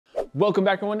Welcome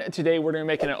back, everyone. Today we're gonna be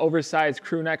making an oversized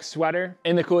crew neck sweater.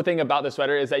 And the cool thing about the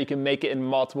sweater is that you can make it in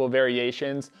multiple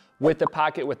variations, with a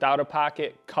pocket, without a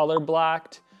pocket, color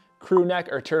blocked, crew neck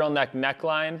or turtleneck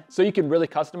neckline. So you can really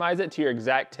customize it to your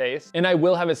exact taste. And I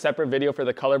will have a separate video for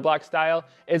the color block style.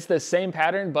 It's the same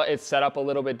pattern, but it's set up a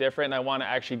little bit different. And I wanna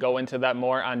actually go into that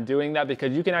more on doing that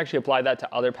because you can actually apply that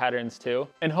to other patterns too.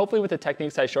 And hopefully with the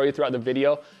techniques I show you throughout the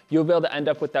video, you'll be able to end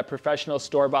up with that professional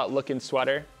store-bought looking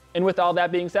sweater. And with all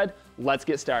that being said, let's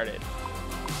get started.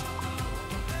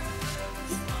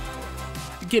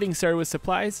 Getting started with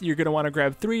supplies, you're going to want to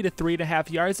grab 3 to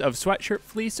 3.5 yards of sweatshirt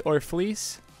fleece or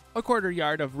fleece, a 1/4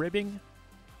 yard of ribbing,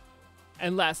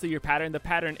 and lastly your pattern. The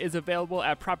pattern is available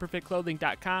at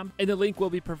properfitclothing.com and the link will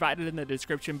be provided in the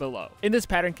description below. And this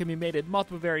pattern can be made in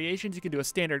multiple variations. You can do a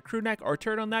standard crew neck or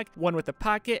turtleneck, one with a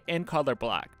pocket and color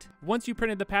blocked. Once you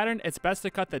printed the pattern, it's best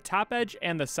to cut the top edge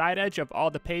and the side edge of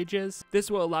all the pages. This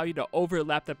will allow you to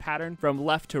overlap the pattern from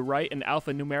left to right in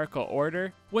alphanumerical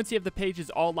order. Once you have the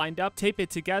pages all lined up, tape it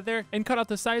together and cut out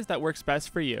the size that works best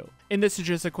for you. And this is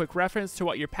just a quick reference to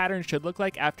what your pattern should look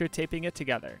like after taping it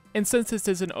together. And since this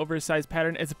is an oversized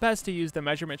pattern, it's best to use the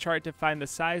measurement chart to find the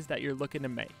size that you're looking to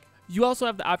make. You also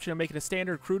have the option of making a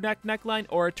standard crew neck neckline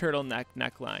or a turtleneck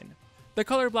neckline. The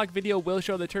color block video will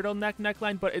show the turtleneck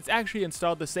neckline, but it's actually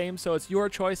installed the same, so it's your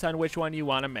choice on which one you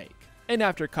want to make. And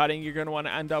after cutting, you're going to want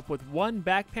to end up with one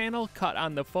back panel cut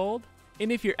on the fold. And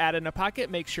if you're adding a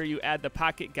pocket, make sure you add the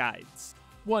pocket guides.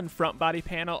 One front body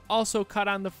panel also cut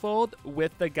on the fold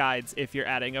with the guides if you're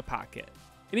adding a pocket.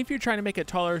 And if you're trying to make it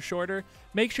taller or shorter,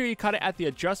 make sure you cut it at the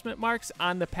adjustment marks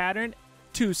on the pattern,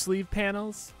 2 sleeve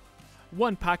panels,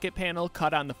 1 pocket panel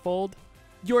cut on the fold,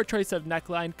 your choice of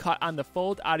neckline cut on the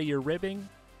fold out of your ribbing,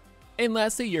 and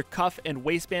lastly your cuff and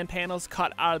waistband panels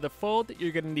cut out of the fold.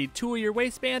 You're going to need 2 of your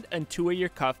waistband and 2 of your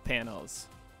cuff panels.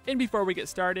 And before we get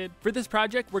started, for this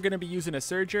project, we're going to be using a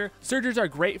serger. Sergers are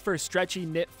great for stretchy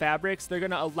knit fabrics. They're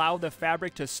going to allow the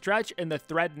fabric to stretch and the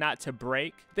thread not to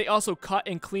break. They also cut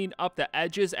and clean up the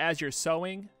edges as you're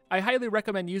sewing. I highly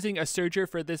recommend using a serger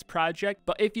for this project,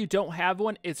 but if you don't have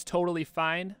one, it's totally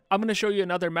fine. I'm going to show you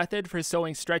another method for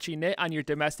sewing stretchy knit on your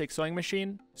domestic sewing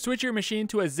machine. Switch your machine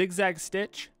to a zigzag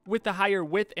stitch with the higher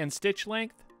width and stitch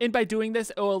length. And by doing this,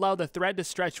 it will allow the thread to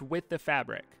stretch with the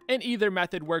fabric. And either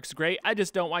method works great. I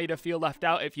just don't want you to feel left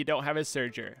out if you don't have a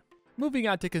serger. Moving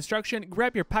on to construction,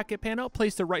 grab your pocket panel,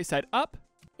 place the right side up,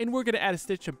 and we're going to add a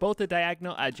stitch to both the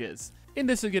diagonal edges. And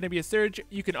this is going to be a serge.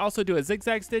 You can also do a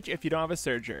zigzag stitch if you don't have a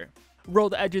serger. Roll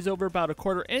the edges over about a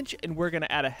 1/4 inch, and we're going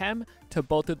to add a hem to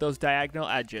both of those diagonal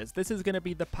edges. This is going to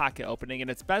be the pocket opening, and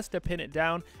it's best to pin it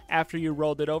down after you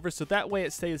rolled it over so that way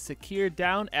it stays secured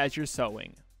down as you're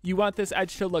sewing. You want this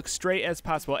edge to look straight as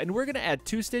possible, and we're going to add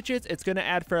 2 stitches. It's going to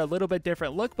add for a little bit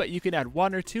different look, but you can add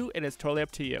 1 or 2, and it's totally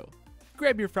up to you.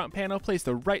 Grab your front panel, place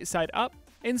the right side up,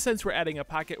 and since we're adding a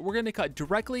pocket, we're going to cut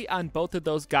directly on both of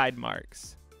those guide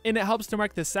marks. And it helps to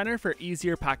mark the center for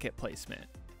easier pocket placement.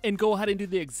 And go ahead and do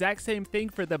the exact same thing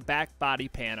for the back body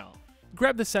panel.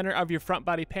 Grab the center of your front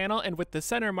body panel, and with the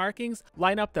center markings,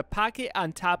 line up the pocket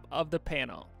on top of the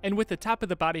panel. And with the top of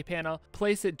the body panel,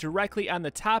 place it directly on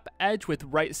the top edge with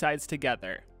right sides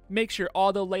together. Make sure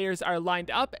all the layers are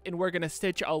lined up, and we're going to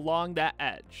stitch along that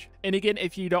edge. And again,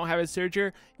 if you don't have a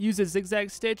serger, use a zigzag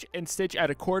stitch and stitch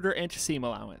at a 1/4 inch seam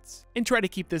allowance. And try to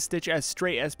keep this stitch as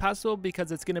straight as possible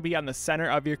because it's going to be on the center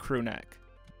of your crew neck.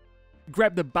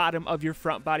 Grab the bottom of your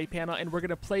front body panel, and we're going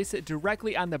to place it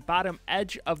directly on the bottom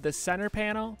edge of the center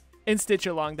panel and stitch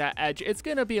along that edge. It's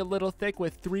going to be a little thick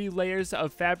with 3 layers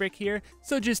of fabric here,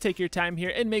 so just take your time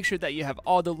here and make sure that you have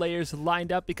all the layers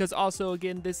lined up because also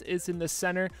again this is in the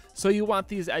center, so you want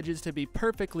these edges to be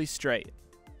perfectly straight.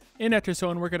 And after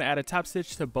sewing, we're going to add a top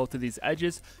stitch to both of these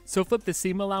edges, so flip the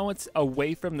seam allowance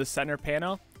away from the center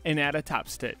panel and add a top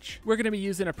stitch. We're going to be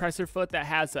using a presser foot that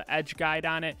has an edge guide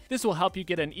on it. This will help you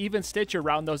get an even stitch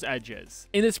around those edges.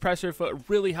 And this presser foot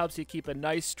really helps you keep a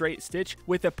nice straight stitch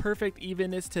with a perfect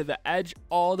evenness to the edge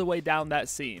all the way down that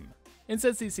seam. And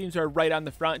since these seams are right on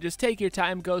the front, just take your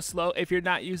time, go slow. If you're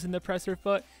not using the presser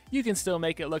foot, you can still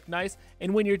make it look nice.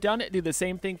 And when you're done, do the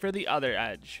same thing for the other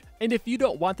edge. And if you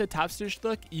don't want the top stitch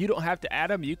look, you don't have to add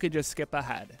them, you can just skip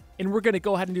ahead. And we're going to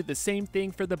go ahead and do the same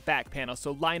thing for the back panel.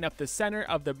 So line up the center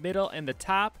of the middle and the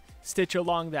top, stitch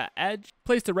along that edge,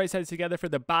 place the right sides together for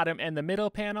the bottom and the middle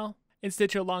panel, and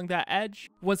stitch along that edge.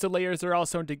 Once the layers are all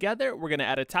sewn together, we're going to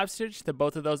add a top stitch to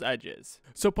both of those edges.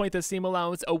 So point the seam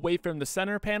allowance away from the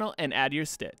center panel and add your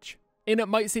stitch. And it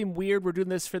might seem weird we're doing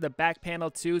this for the back panel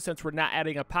too, since we're not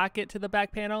adding a pocket to the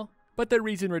back panel, but the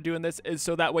reason we're doing this is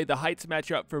so that way the heights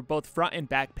match up for both front and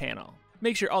back panel.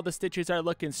 Make sure all the stitches are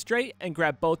looking straight and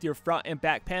grab both your front and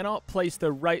back panel, place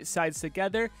the right sides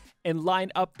together, and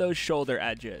line up those shoulder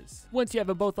edges. Once you have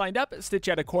them both lined up, stitch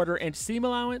at a 1/4 inch seam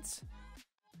allowance.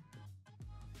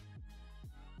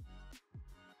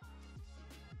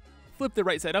 Flip the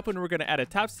right side up and we're going to add a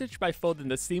top stitch by folding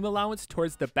the seam allowance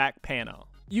towards the back panel.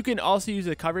 You can also use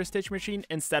a cover stitch machine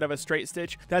instead of a straight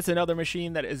stitch. That's another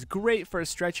machine that is great for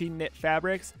stretchy knit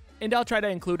fabrics, and I'll try to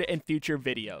include it in future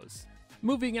videos.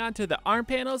 Moving on to the arm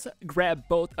panels, grab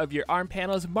both of your arm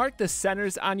panels, mark the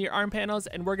centers on your arm panels,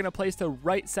 and we're going to place the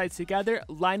right sides together,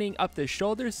 lining up the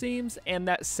shoulder seams and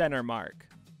that center mark.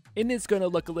 And it's going to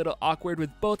look a little awkward with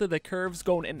both of the curves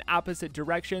going in opposite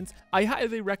directions. I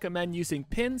highly recommend using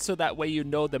pins so that way you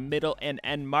know the middle and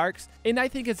end marks. And I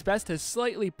think it's best to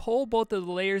slightly pull both of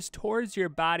the layers towards your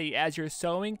body as you're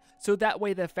sewing, so that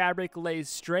way the fabric lays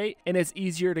straight and it's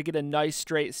easier to get a nice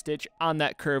straight stitch on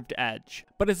that curved edge.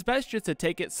 But it's best just to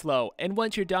take it slow, and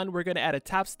once you're done, we're going to add a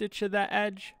top stitch to that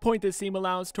edge, point the seam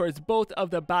allowance towards both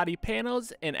of the body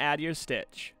panels, and add your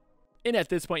stitch. And at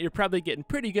this point, you're probably getting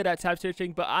pretty good at top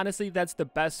stitching, but honestly, that's the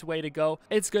best way to go.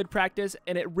 It's good practice,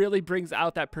 and it really brings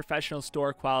out that professional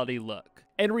store quality look.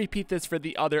 And repeat this for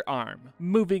the other arm.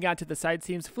 Moving on to the side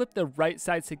seams, flip the right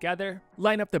sides together,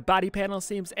 line up the body panel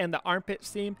seams and the armpit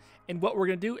seam, and what we're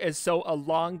going to do is sew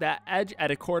along that edge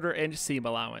at a 1/4 inch seam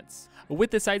allowance.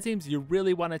 With the side seams, you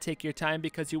really want to take your time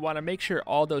because you want to make sure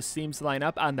all those seams line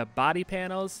up on the body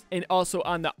panels and also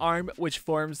on the arm, which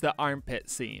forms the armpit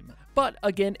seam. But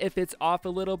again, if it's off a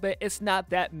little bit, it's not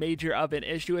that major of an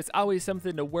issue. It's always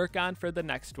something to work on for the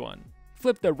next one.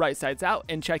 Flip the right sides out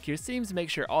and check your seams, make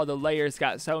sure all the layers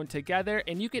got sewn together,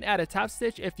 and you can add a top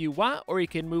stitch if you want, or you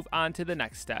can move on to the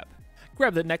next step.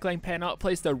 Grab the neckline panel,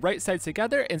 place the right sides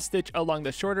together, and stitch along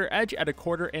the shorter edge at a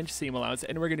 1/4 inch seam allowance.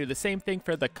 And we're going to do the same thing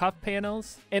for the cuff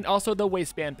panels and also the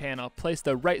waistband panel. Place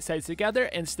the right sides together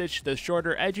and stitch the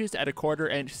shorter edges at a 1/4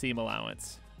 inch seam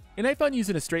allowance. And I found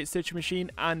using a straight stitch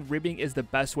machine on ribbing is the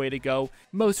best way to go.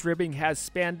 Most ribbing has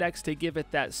spandex to give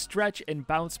it that stretch and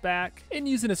bounce back, and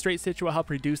using a straight stitch will help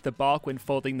reduce the bulk when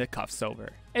folding the cuffs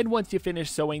over. And once you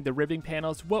finish sewing the ribbing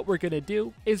panels, what we're going to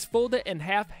do is fold it in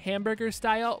half hamburger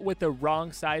style with the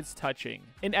wrong sides touching.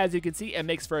 And as you can see, it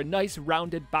makes for a nice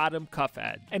rounded bottom cuff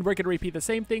edge. And we're going to repeat the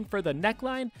same thing for the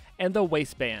neckline and the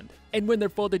waistband. And when they're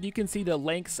folded, you can see the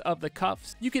lengths of the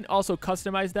cuffs. You can also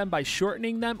customize them by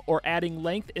shortening them or adding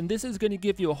length, and this is going to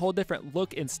give you a whole different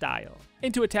look and style.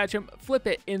 And to attach them, flip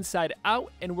it inside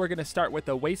out, and we're going to start with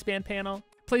the waistband panel.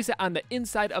 Place it on the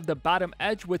inside of the bottom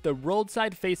edge with the rolled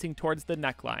side facing towards the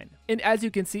neckline. And as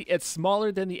you can see, it's smaller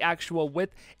than the actual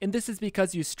width, and this is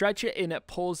because you stretch it and it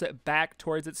pulls it back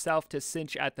towards itself to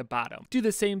cinch at the bottom. Do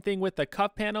the same thing with the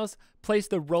cuff panels. Place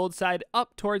the rolled side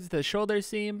up towards the shoulder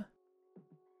seam.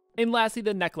 And lastly,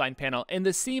 the neckline panel. And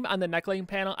the seam on the neckline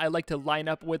panel, I like to line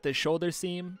up with the shoulder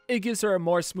seam. It gives her a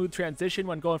more smooth transition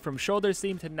when going from shoulder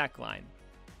seam to neckline.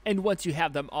 And once you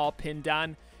have them all pinned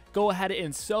on, go ahead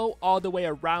and sew all the way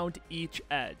around each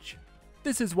edge.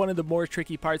 This is one of the more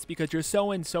tricky parts because you're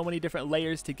sewing so many different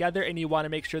layers together and you want to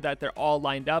make sure that they're all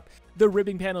lined up. The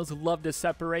ribbing panels love to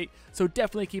separate, so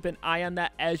definitely keep an eye on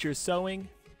that as you're sewing.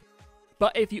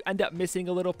 But if you end up missing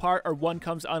a little part or one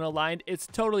comes unaligned, it's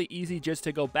totally easy just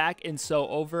to go back and sew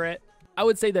over it. I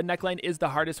would say the neckline is the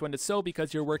hardest one to sew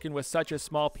because you're working with such a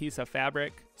small piece of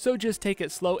fabric. So just take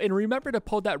it slow and remember to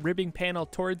pull that ribbing panel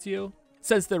towards you.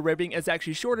 Since the ribbing is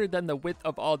actually shorter than the width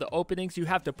of all the openings, you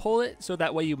have to pull it so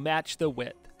that way you match the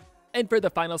width. And for the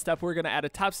final step, we're going to add a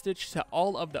top stitch to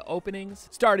all of the openings.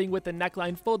 Starting with the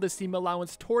neckline, fold the seam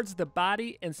allowance towards the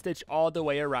body and stitch all the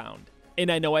way around. And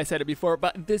I know I said it before,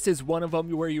 but this is one of them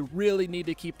where you really need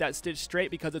to keep that stitch straight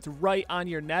because it's right on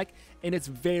your neck and it's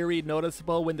very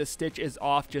noticeable when the stitch is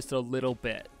off just a little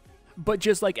bit. But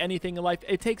just like anything in life,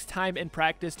 it takes time and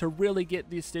practice to really get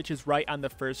these stitches right on the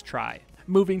first try.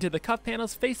 Moving to the cuff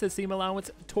panels, face the seam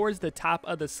allowance towards the top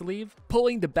of the sleeve.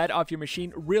 Pulling the bed off your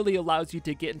machine really allows you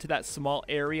to get into that small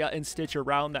area and stitch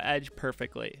around the edge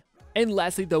perfectly. And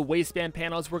lastly, the waistband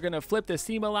panels, we're going to flip the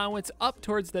seam allowance up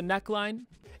towards the neckline.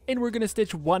 And we're going to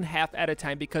stitch 1/2 at a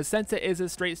time because since it is a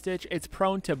straight stitch, it's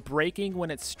prone to breaking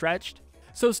when it's stretched.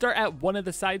 So start at one of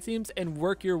the side seams and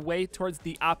work your way towards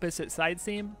the opposite side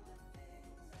seam.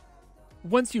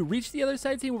 Once you reach the other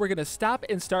side seam, we're going to stop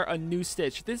and start a new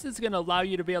stitch. This is going to allow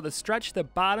you to be able to stretch the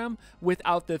bottom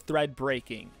without the thread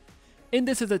breaking. And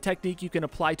this is a technique you can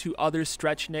apply to other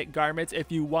stretch knit garments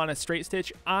if you want a straight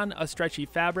stitch on a stretchy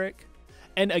fabric.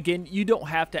 And again, you don't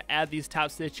have to add these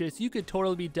top stitches. You could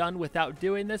totally be done without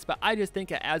doing this, but I just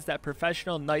think it adds that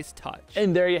professional, nice touch.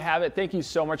 And there you have it. Thank you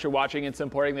so much for watching and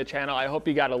supporting the channel. I hope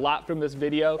you got a lot from this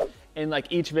video. In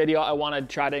like each video, I want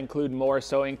to try to include more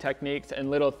sewing techniques and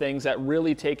little things that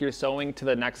really take your sewing to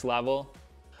the next level.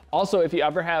 Also, if you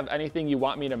ever have anything you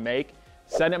want me to make,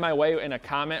 send it my way in a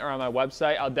comment or on my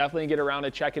website. I'll definitely get around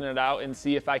to checking it out and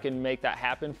see if I can make that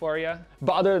happen for you.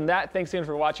 But other than that, thanks again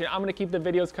for watching. I'm gonna keep the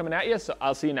videos coming at you, so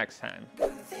I'll see you next time.